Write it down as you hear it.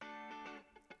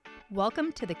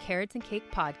Welcome to the Carrots and Cake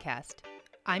podcast.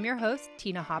 I'm your host,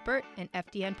 Tina Hoppert, an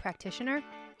FDN practitioner,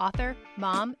 author,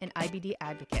 mom, and IBD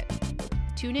advocate.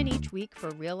 Tune in each week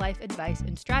for real-life advice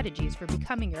and strategies for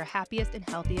becoming your happiest and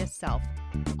healthiest self,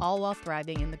 all while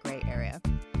thriving in the gray area.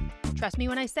 Trust me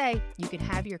when I say you can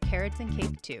have your carrots and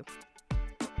cake too.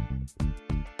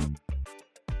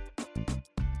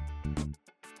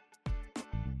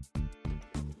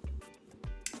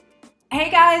 Hey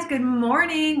guys, good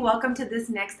morning. Welcome to this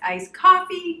next iced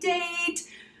coffee date.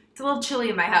 It's a little chilly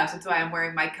in my house, that's why I'm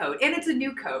wearing my coat. And it's a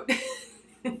new coat.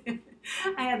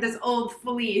 I have this old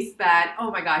fleece that,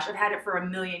 oh my gosh, I've had it for a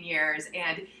million years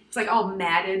and it's like all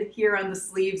matted here on the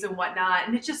sleeves and whatnot,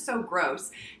 and it's just so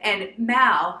gross. And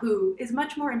Mal, who is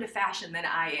much more into fashion than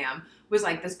I am, was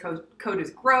like, this coat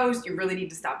is gross, you really need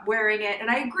to stop wearing it. And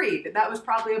I agreed that was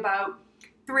probably about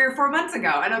 3 or 4 months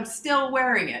ago, and I'm still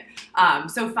wearing it.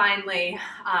 So finally,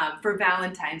 for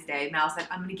Valentine's Day, Mal said,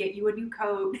 I'm going to get you a new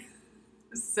coat.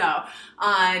 So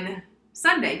on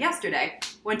Sunday, yesterday,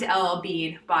 went to LL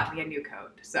Bean, bought me a new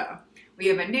coat. So we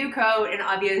have a new coat, and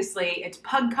obviously it's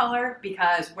pug color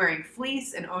because wearing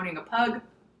fleece and owning a pug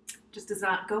just does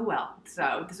not go well.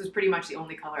 So this was pretty much the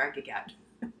only color I could get.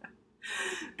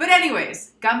 But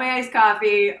anyways, got my iced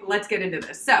coffee. Let's get into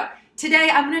this. So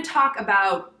today I'm going to talk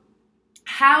about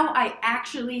how I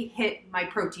actually hit my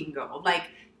protein goal, like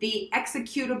the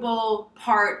executable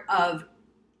part of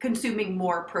consuming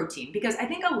more protein. Because I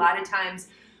think a lot of times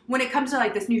when it comes to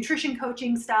like this nutrition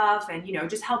coaching stuff and, you know,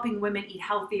 just helping women eat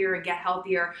healthier and get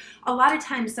healthier, a lot of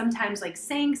times, sometimes like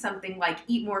saying something like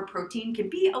eat more protein can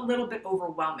be a little bit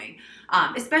overwhelming,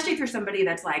 especially if you're somebody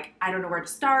that's like, I don't know where to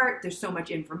start. There's so much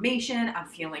information. I'm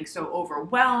feeling so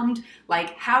overwhelmed.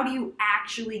 Like, how do you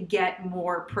actually get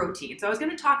more protein? So I was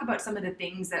going to talk about some of the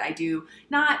things that I do,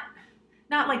 not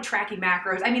like tracking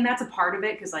macros. I mean, that's a part of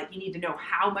it because like you need to know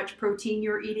how much protein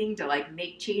you're eating to like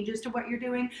make changes to what you're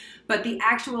doing, but the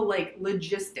actual like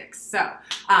logistics. So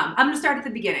I'm going to start at the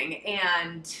beginning.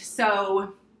 And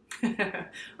so we're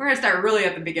going to start really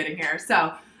at the beginning here.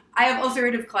 So I have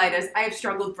ulcerative colitis. I have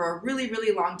struggled for a really,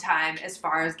 really long time as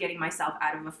far as getting myself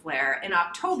out of a flare. In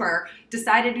October,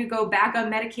 decided to go back on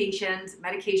medications.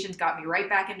 Medications got me right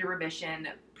back into remission.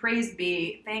 Praise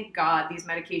be, thank God these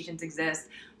medications exist.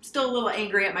 I'm still a little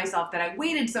angry at myself that I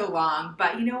waited so long,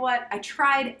 but you know what? I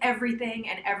tried everything.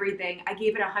 I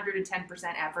gave it 110%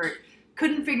 effort.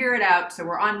 Couldn't figure it out, so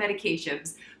we're on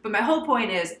medications. But my whole point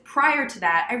is, prior to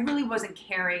that, I really wasn't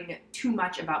caring too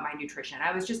much about my nutrition.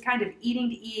 I was just kind of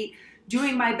eating to eat,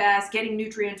 doing my best, getting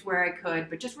nutrients where I could,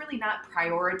 but just really not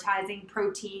prioritizing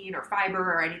protein or fiber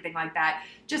or anything like that.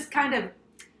 Just kind of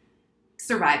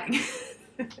surviving.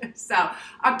 So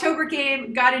October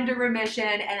came, got into remission,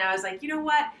 and I was like, you know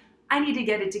what? I need to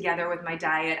get it together with my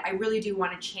diet. I really do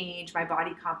want to change my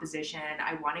body composition.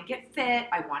 I want to get fit.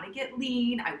 I want to get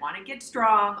lean. I want to get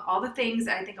strong. All the things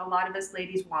that I think a lot of us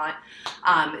ladies want.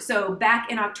 So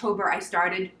back in October, I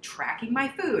started tracking my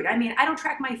food. I mean, I don't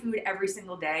track my food every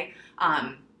single day.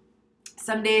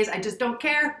 Some days I just don't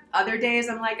care. Other days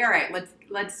I'm like, all right,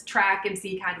 let's track and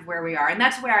see kind of where we are. And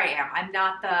that's where I am. I'm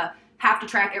not the have to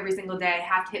track every single day,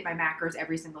 have to hit my macros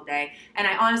every single day. And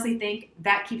I honestly think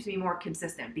that keeps me more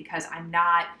consistent because I'm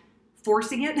not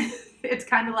forcing it. It's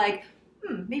kind of like,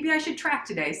 maybe I should track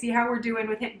today, see how we're doing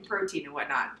with hitting protein and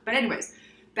whatnot. But anyways,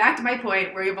 back to my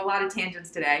point where we have a lot of tangents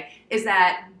today, is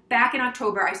that back in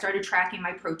October, I started tracking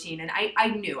my protein, and I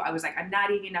knew, I was like, I'm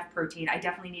not eating enough protein. I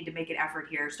definitely need to make an effort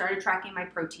here. Started tracking my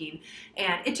protein,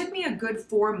 and it took me a good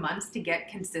 4 months to get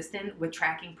consistent with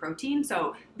tracking protein.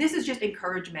 So this is just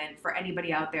encouragement for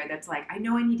anybody out there that's like, I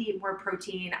know I need to eat more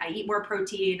protein. I eat more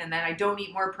protein, and then I don't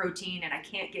eat more protein, and I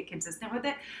can't get consistent with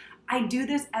it. I do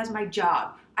this as my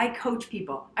job. I coach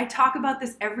people. I talk about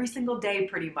this every single day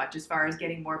pretty much as far as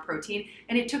getting more protein.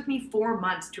 And it took me 4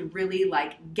 months to really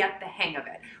like get the hang of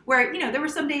it. Where, you know, there were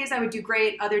some days I would do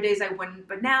great, other days I wouldn't.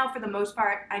 But now for the most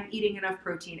part, I'm eating enough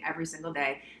protein every single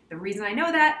day. The reason I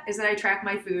know that is that I track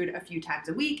my food a few times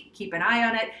a week, keep an eye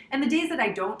on it. And the days that I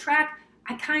don't track,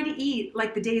 I kind of eat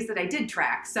like the days that I did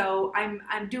track. So I'm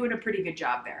doing a pretty good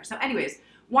job there. So anyways,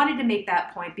 wanted to make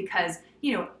that point because,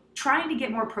 you know, trying to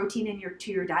get more protein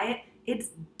to your diet,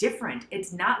 it's different.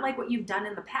 It's not like what you've done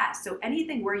in the past. So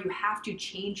anything where you have to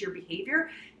change your behavior,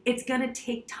 it's going to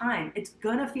take time. It's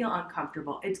going to feel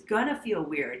uncomfortable. It's going to feel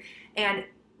weird. And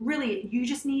really, you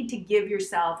just need to give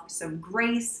yourself some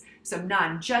grace, some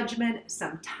non-judgment,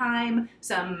 some time,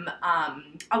 some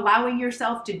allowing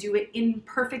yourself to do it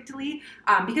imperfectly.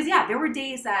 Because yeah, there were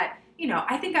days that, you know,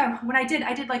 I think when I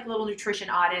did like a little nutrition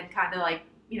audit, kind of like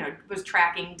was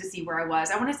tracking to see where I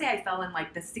was. I want to say I fell in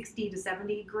like the 60 to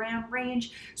 70 gram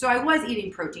range. So I was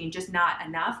eating protein, just not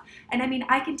enough. And I mean,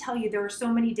 I can tell you there were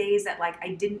so many days that like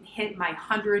I didn't hit my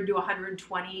 100 to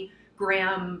 120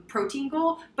 gram protein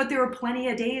goal, but there were plenty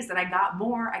of days that I got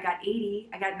more. I got 80,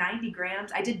 I got 90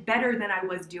 grams. I did better than I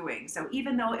was doing. So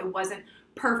even though it wasn't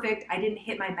perfect, I didn't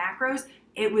hit my macros,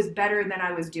 it was better than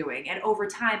I was doing. And over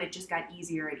time, it just got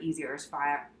easier and easier as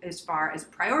far as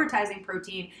prioritizing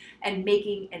protein and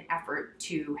making an effort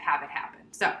to have it happen.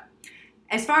 So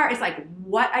as far as like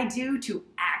what I do to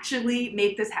actually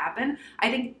make this happen,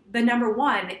 I think the number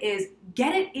one is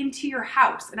get it into your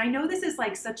house. And I know this is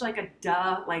like such like a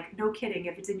duh, like no kidding.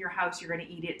 If it's in your house, you're going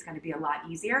to eat it. It's going to be a lot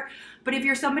easier. But if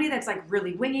you're somebody that's like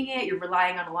really winging it, you're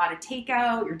relying on a lot of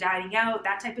takeout, you're dining out,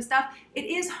 that type of stuff, it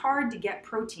is hard to get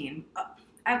protein.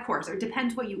 Of course, it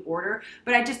depends what you order,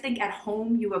 but I just think at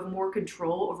home you have more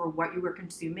control over what you are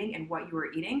consuming and what you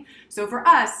are eating. So for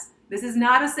us, this is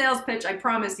not a sales pitch, I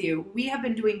promise you. We have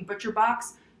been doing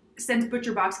ButcherBox since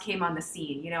ButcherBox came on the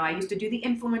scene. I used to do the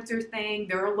influencer thing.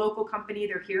 They're a local company.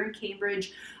 They're here in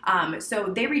Cambridge. So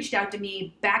they reached out to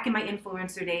me back in my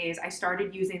influencer days. I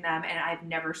started using them and I've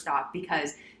never stopped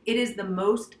because it is the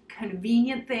most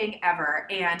convenient thing ever.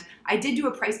 And I did do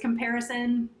a price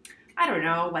comparison, I don't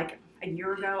know, like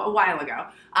a while ago,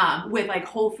 with like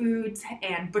Whole Foods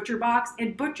and ButcherBox.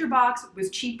 And ButcherBox was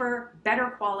cheaper, better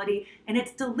quality, and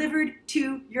it's delivered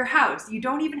to your house. You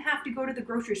don't even have to go to the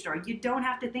grocery store. You don't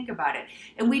have to think about it.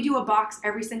 And we do a box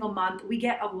every single month. We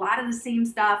get a lot of the same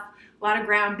stuff, a lot of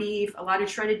ground beef, a lot of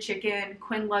shredded chicken.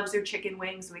 Quinn loves their chicken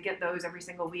wings, so we get those every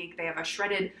single week. They have a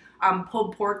shredded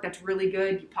pulled pork that's really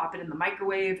good. You pop it in the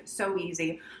microwave, so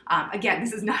easy. Again,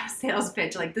 this is not a sales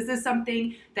pitch. Like, this is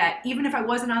something that even if I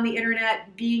wasn't on the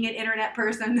internet, being an internet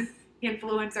person,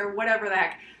 influencer, whatever the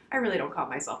heck, I really don't call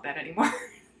myself that anymore.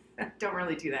 Don't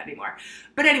really do that anymore.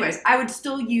 But anyways, I would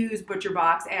still use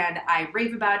ButcherBox, and I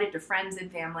rave about it to friends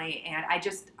and family, and I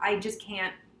just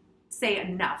can't say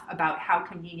enough about how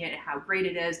convenient and how great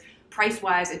it is.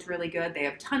 Price-wise, it's really good. They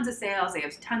have tons of sales. They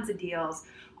have tons of deals,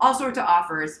 all sorts of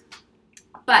offers.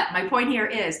 But my point here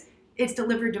is it's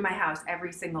delivered to my house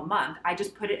every single month. I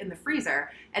just put it in the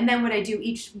freezer. And then what I do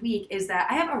each week is that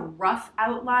I have a rough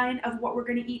outline of what we're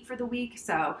going to eat for the week.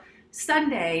 So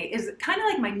Sunday is kind of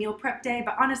like my meal prep day,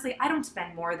 but honestly, I don't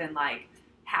spend more than like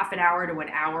half an hour to an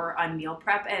hour on meal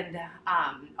prep, and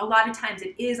a lot of times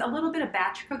it is a little bit of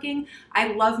batch cooking.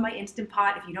 I love my Instant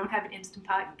Pot. If you don't have an Instant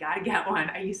Pot, you gotta get one.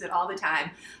 I use it all the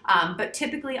time. But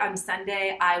typically on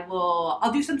Sunday,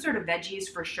 I'll do some sort of veggies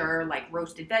for sure, like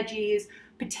roasted veggies,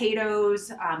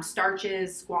 potatoes,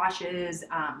 starches, squashes,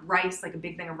 rice, like a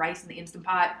big thing of rice in the Instant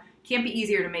Pot. Can't be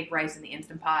easier to make rice in the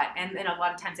Instant Pot. And then a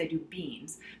lot of times I do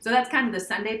beans. So that's kind of the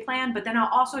Sunday plan. But then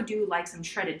I'll also do like some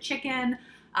shredded chicken.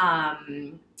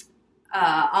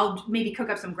 I'll maybe cook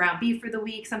up some ground beef for the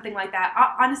week, something like that.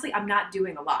 Honestly, I'm not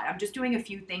doing a lot. I'm just doing a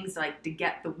few things like to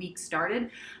get the week started.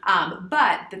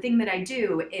 But the thing that I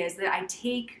do is that I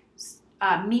take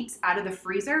meats out of the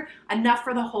freezer, enough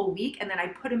for the whole week, and then I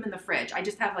put them in the fridge. I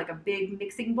just have like a big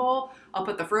mixing bowl. I'll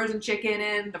put the frozen chicken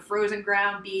in, the frozen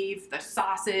ground beef, the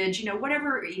sausage, whatever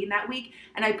we're eating that week,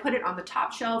 and I put it on the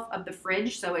top shelf of the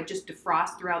fridge so it just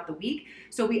defrosts throughout the week.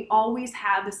 So we always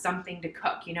have something to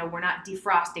cook. We're not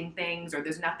defrosting things or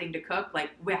there's nothing to cook. Like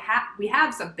we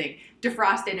have something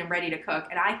defrosted and ready to cook,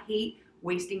 and I hate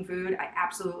wasting food. I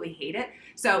absolutely hate it.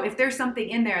 So if there's something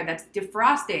in there that's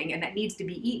defrosting and that needs to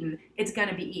be eaten, it's going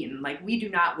to be eaten. Like, we do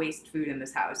not waste food in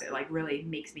this house. It like really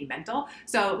makes me mental.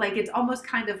 So like, it's almost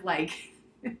kind of like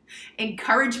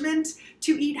encouragement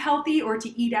to eat healthy or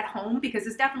to eat at home, because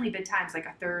there's definitely been times like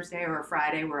a Thursday or a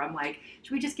Friday where I'm like,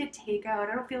 should we just get takeout?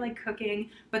 I don't feel like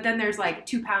cooking. But then there's like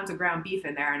 2 pounds of ground beef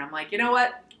in there and I'm like, you know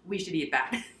what? We should eat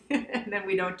that. And then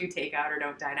we don't do takeout or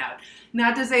don't dine out.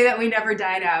 Not to say that we never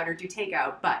dine out or do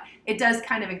takeout, but it does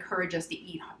kind of encourage us to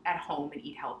eat at home and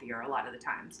eat healthier a lot of the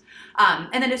times.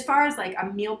 And then as far as like a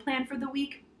meal plan for the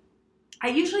week, I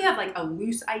usually have like a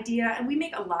loose idea, and we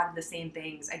make a lot of the same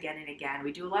things again and again.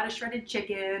 We do a lot of shredded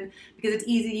chicken because it's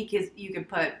easy, because you can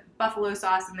put buffalo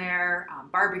sauce in there,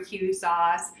 barbecue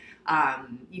sauce.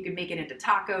 You can make it into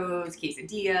tacos,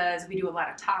 quesadillas. We do a lot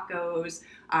of tacos,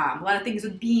 a lot of things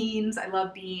with beans. I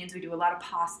love beans. We do a lot of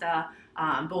pasta.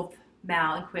 Both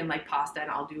Mal and Quinn like pasta,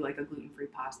 and I'll do like a gluten-free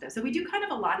pasta. So we do kind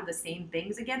of a lot of the same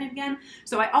things again and again.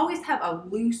 So I always have a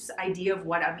loose idea of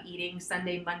what I'm eating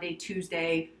Sunday, Monday,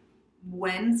 Tuesday,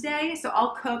 Wednesday. So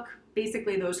I'll cook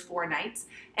basically those 4 nights,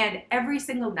 and every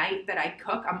single night that I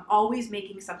cook, I'm always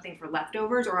making something for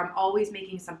leftovers, or I'm always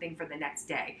making something for the next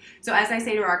day. So as I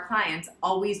say to our clients,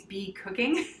 always be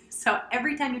cooking. So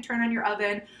every time you turn on your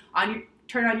oven,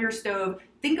 turn on your stove,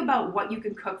 think about what you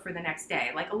can cook for the next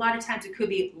day. Like a lot of times it could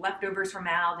be leftovers from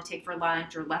Al to take for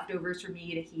lunch, or leftovers for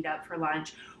me to heat up for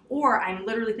lunch. Or I'm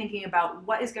literally thinking about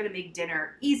what is going to make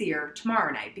dinner easier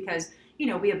tomorrow night, because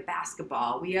we have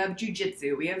basketball, we have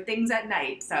jujitsu, we have things at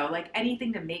night. So like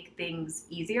anything to make things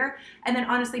easier. And then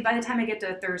honestly, by the time I get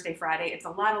to Thursday, Friday, it's a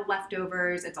lot of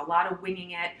leftovers. It's a lot of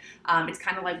winging it. It's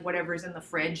kind of like whatever's in the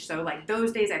fridge. So like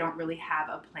those days I don't really have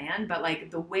a plan, but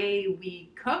like the way we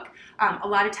cook, a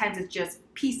lot of times it's just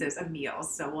pieces of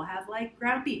meals. So we'll have like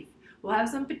ground beef. We'll have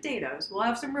some potatoes. We'll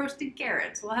have some roasted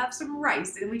carrots. We'll have some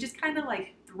rice. And we just kind of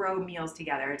like throw meals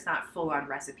together. It's not full on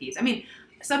recipes. I mean,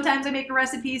 sometimes I make a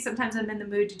recipe, sometimes I'm in the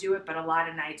mood to do it, but a lot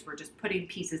of nights we're just putting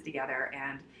pieces together,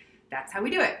 and that's how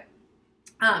we do it.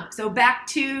 So back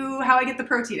to how I get the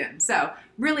protein in. So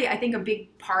really, I think a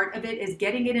big part of it is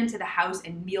getting it into the house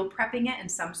and meal prepping it in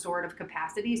some sort of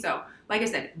capacity. So like I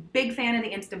said, big fan of the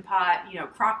Instant Pot,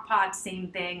 crock pot, same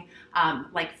thing.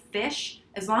 Like fish,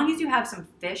 as long as you have some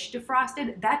fish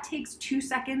defrosted, that takes 2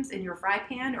 seconds in your fry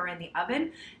pan or in the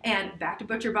oven. And back to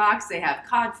Butcher Box, they have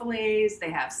cod fillets,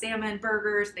 they have salmon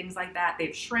burgers, things like that. They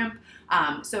have shrimp.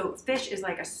 So fish is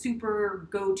like a super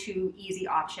go-to easy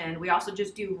option. We also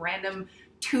just do random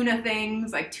tuna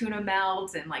things like tuna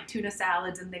melts and like tuna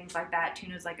salads and things like that.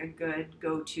 Tuna is like a good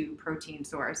go-to protein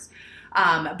source.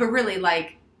 But really,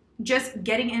 like, just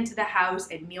getting into the house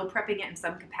and meal prepping it in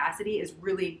some capacity is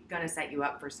really going to set you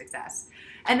up for success.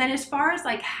 And then as far as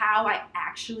like how I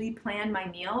actually plan my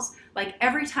meals, like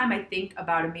every time I think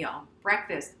about a meal,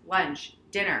 breakfast, lunch,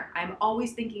 dinner, I'm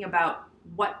always thinking about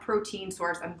what protein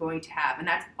source I'm going to have. And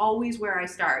that's always where I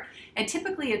start. And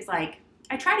typically it's like,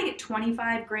 I try to get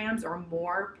 25 grams or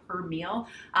more per meal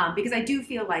because I do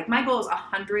feel like my goal is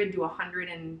 100 to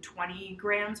 120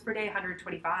 grams per day,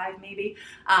 125 maybe.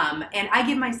 And I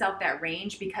give myself that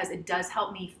range because it does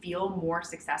help me feel more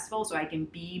successful so I can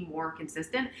be more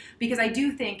consistent. Because I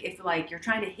do think if like you're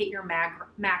trying to hit your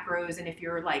macros and if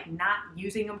you're like not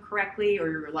using them correctly, or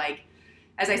you're like,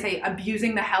 as I say,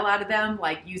 abusing the hell out of them,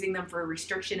 like using them for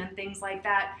restriction and things like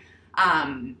that,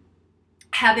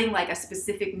 having like a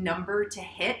specific number to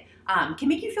hit can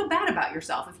make you feel bad about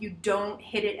yourself if you don't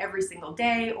hit it every single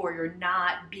day or you're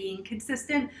not being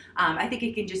consistent. I think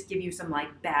it can just give you some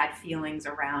like bad feelings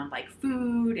around like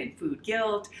food and food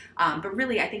guilt. But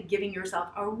really, I think giving yourself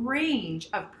a range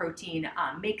of protein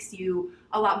makes you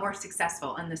a lot more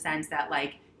successful in the sense that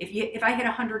like if I hit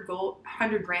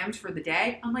 100 grams for the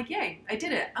day, I'm like, yay, I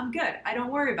did it. I'm good. I don't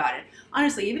worry about it.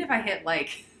 Honestly, even if I hit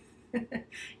like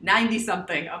 90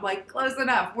 something, I'm like, close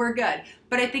enough, we're good.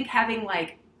 But I think having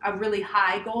like a really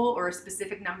high goal or a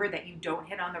specific number that you don't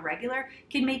hit on the regular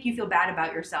can make you feel bad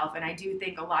about yourself. And I do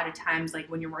think a lot of times, like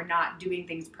when we're not doing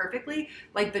things perfectly,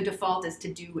 like the default is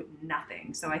to do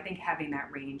nothing. So I think having that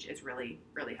range is really,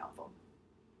 really helpful.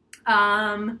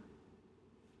 I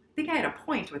think I had a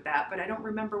point with that, but I don't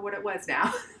remember what it was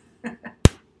now.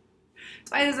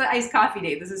 That's why this is an iced coffee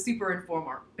date. This is super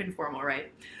informal,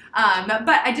 right?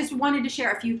 But I just wanted to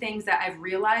share a few things that I've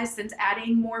realized since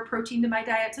adding more protein to my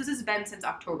diet. So this has been since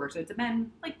October, so it's been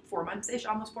like 4 months-ish,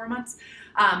 almost 4 months.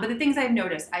 But the things I've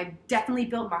noticed, I've definitely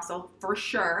built muscle for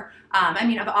sure.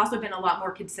 I've also been a lot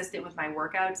more consistent with my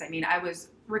workouts. I was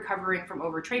recovering from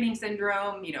overtraining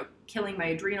syndrome, killing my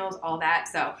adrenals, all that.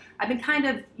 So I've been kind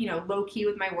of, low key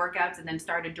with my workouts and then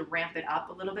started to ramp it up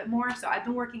a little bit more. So I've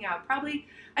been working out probably,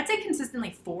 I'd say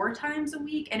consistently 4 times a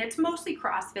week, and it's mostly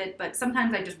CrossFit, but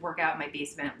sometimes I just work out in my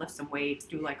basement, lift some weights,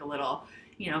 do like a little,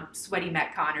 sweaty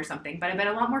Metcon or something. But I've been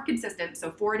a lot more consistent.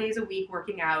 So 4 days a week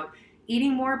working out,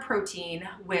 eating more protein,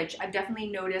 which I've definitely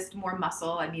noticed more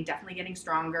muscle. Definitely getting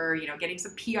stronger, getting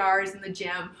some PRs in the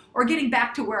gym or getting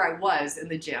back to where I was in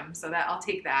the gym. So that I'll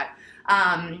take that.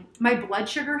 My blood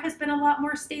sugar has been a lot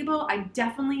more stable. I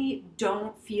definitely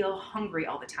don't feel hungry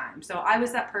all the time. So I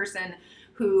was that person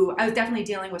who I was definitely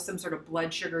dealing with some sort of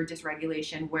blood sugar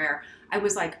dysregulation where I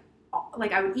was like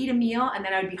I would eat a meal and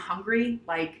then I would be hungry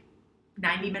like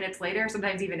 90 minutes later,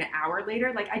 sometimes even an hour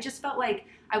later. Like I just felt like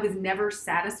I was never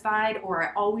satisfied, or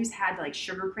I always had like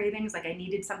sugar cravings. Like I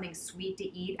needed something sweet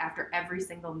to eat after every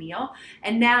single meal.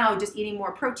 And now just eating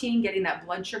more protein, getting that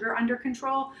blood sugar under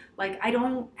control, like I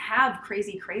don't have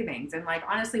crazy cravings. And like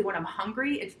honestly, when I'm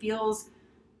hungry, it feels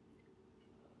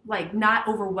like not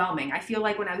overwhelming. I feel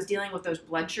like when I was dealing with those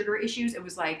blood sugar issues, it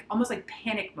was like almost like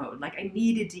panic mode. Like I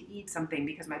needed to eat something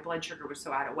because my blood sugar was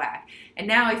so out of whack. And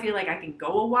now I feel like I can go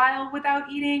a while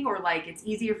without eating, or like it's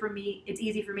easy for me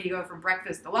to go from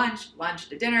breakfast to lunch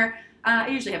to dinner. I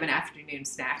usually have an afternoon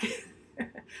snack.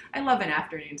 I love an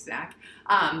afternoon snack.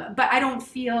 But I don't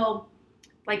feel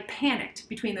like panicked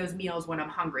between those meals when I'm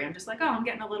hungry. I'm just like, oh, I'm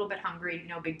getting a little bit hungry,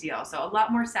 no big deal. So a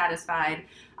lot more satisfied,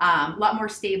 a lot more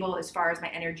stable as far as my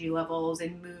energy levels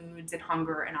and moods and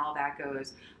hunger and all that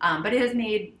goes. But it has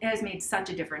made such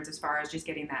a difference as far as just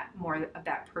getting that more of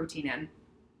that protein in.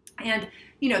 And,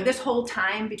 this whole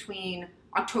time between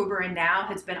October and now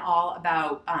has been all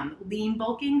about lean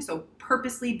bulking, so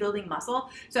purposely building muscle.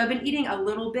 So I've been eating a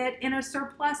little bit in a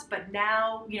surplus, but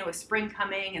now, with spring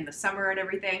coming and the summer and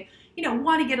everything,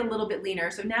 want to get a little bit leaner.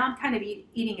 So now I'm kind of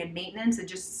eating in maintenance and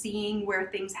just seeing where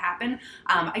things happen.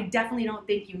 I definitely don't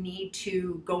think you need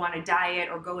to go on a diet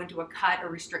or go into a cut or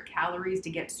restrict calories to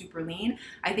get super lean.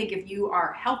 I think if you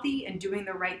are healthy and doing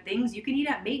the right things, you can eat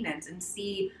at maintenance and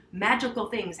see magical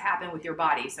things happen with your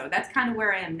body. So that's kind of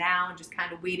where I am now, just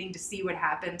kind of waiting to see what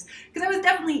happens. Because I was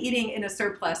definitely eating in a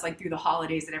surplus like through the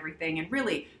holidays and everything. And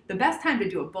really, the best time to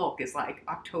do a bulk is like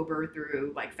October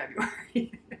through like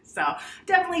February. So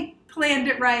definitely planned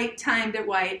it right, timed it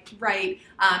right.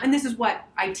 And this is what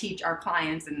I teach our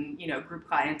clients and, group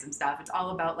clients and stuff. It's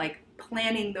all about like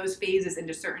planning those phases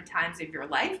into certain times of your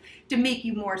life to make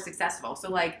you more successful. So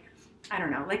like, I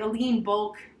don't know, like a lean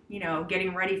bulk,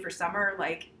 getting ready for summer,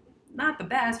 like not the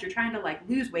best. You're trying to like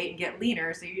lose weight and get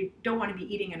leaner, so you don't want to be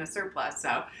eating in a surplus.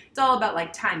 So it's all about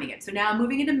like timing it. So now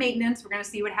moving into maintenance, we're going to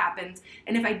see what happens.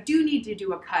 And if I do need to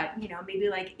do a cut, maybe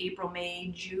like April,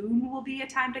 May, June will be a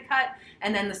time to cut.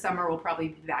 And then the summer will probably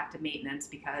be back to maintenance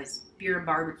because beer and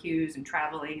barbecues and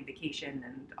traveling and vacation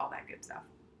and all that good stuff.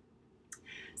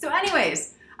 So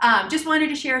anyways, just wanted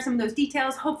to share some of those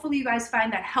details. Hopefully you guys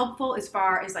find that helpful as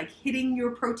far as like hitting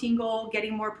your protein goal,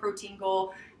 getting more protein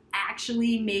goal,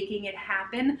 actually making it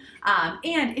happen.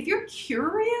 And if you're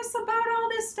curious about all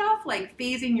this stuff, like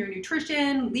phasing your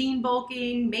nutrition, lean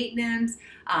bulking, maintenance,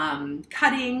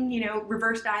 cutting,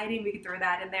 reverse dieting, we could throw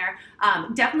that in there.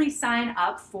 Definitely sign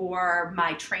up for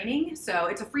my training. So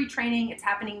it's a free training. It's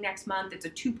happening next month. It's a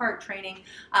 2-part training.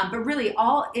 But really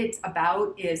all it's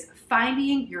about is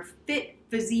finding your fit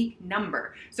physique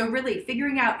number. So really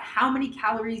figuring out how many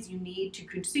calories you need to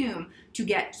consume to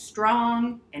get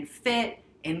strong and fit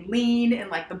and lean and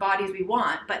like the bodies we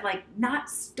want, but like not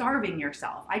starving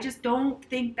yourself. I just don't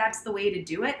think that's the way to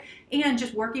do it. And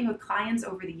just working with clients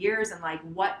over the years and like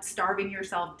what starving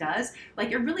yourself does, like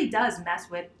it really does mess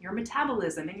with your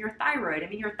metabolism and your thyroid. I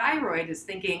mean, your thyroid is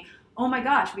thinking, oh my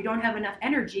gosh, we don't have enough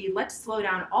energy. Let's slow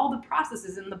down all the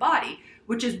processes in the body,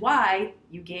 which is why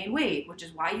you gain weight, which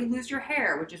is why you lose your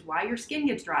hair, which is why your skin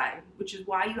gets dry, which is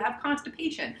why you have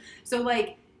constipation. So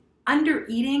like under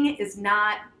eating is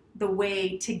not the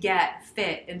way to get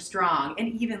fit and strong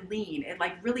and even lean. It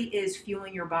like really is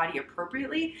fueling your body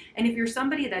appropriately. And if you're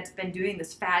somebody that's been doing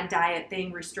this fad diet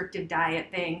thing, restrictive diet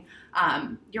thing,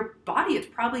 your body is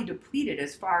probably depleted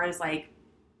as far as like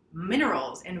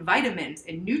minerals and vitamins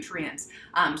and nutrients.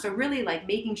 So really like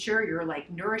making sure you're like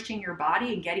nourishing your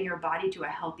body and getting your body to a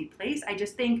healthy place. I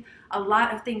just think a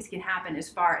lot of things can happen as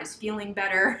far as feeling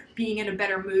better, being in a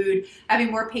better mood, having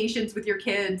more patience with your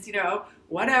kids,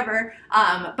 whatever.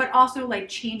 But also like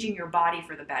changing your body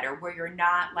for the better, where you're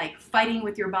not like fighting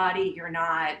with your body. You're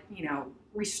not,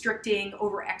 restricting,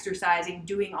 over exercising,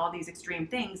 doing all these extreme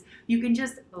things. You can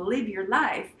just live your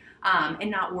life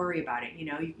and not worry about it. You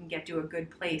can get to a good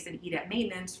place and eat at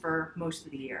maintenance for most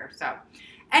of the year. So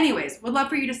anyways, would love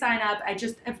for you to sign up.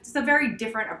 It's a very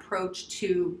different approach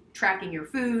to tracking your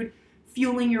food,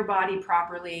 fueling your body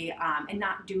properly, and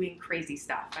not doing crazy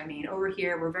stuff. I mean, over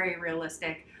here, we're very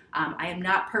realistic. I am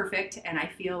not perfect, and I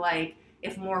feel like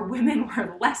if more women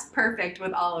were less perfect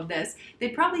with all of this,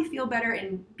 they'd probably feel better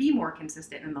and be more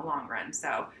consistent in the long run.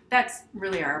 So that's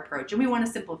really our approach. And we want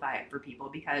to simplify it for people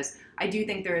because I do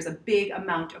think there is a big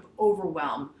amount of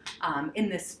overwhelm in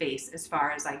this space as far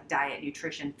as like diet,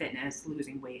 nutrition, fitness,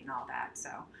 losing weight and all that.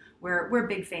 So we're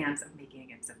big fans of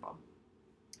making it simple.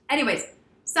 Anyways,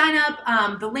 sign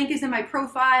up. The link is in my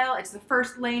profile. It's the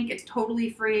first link. It's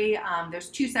totally free. There's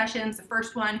 2 sessions. The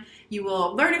first one, you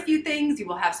will learn a few things. You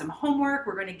will have some homework.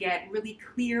 We're going to get really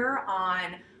clear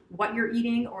on what you're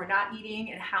eating or not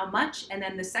eating and how much. And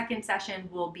then the second session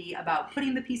will be about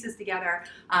putting the pieces together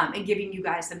and giving you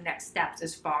guys some next steps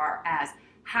as far as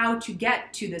how to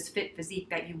get to this fit physique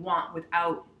that you want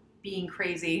without being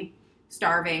crazy,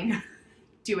 starving,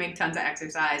 doing tons of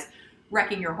exercise,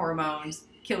 wrecking your hormones,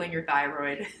 killing your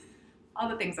thyroid, all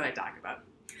the things that I talk about.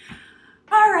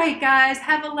 All right, guys,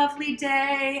 have a lovely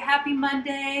day. Happy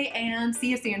Monday, and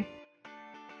see you soon.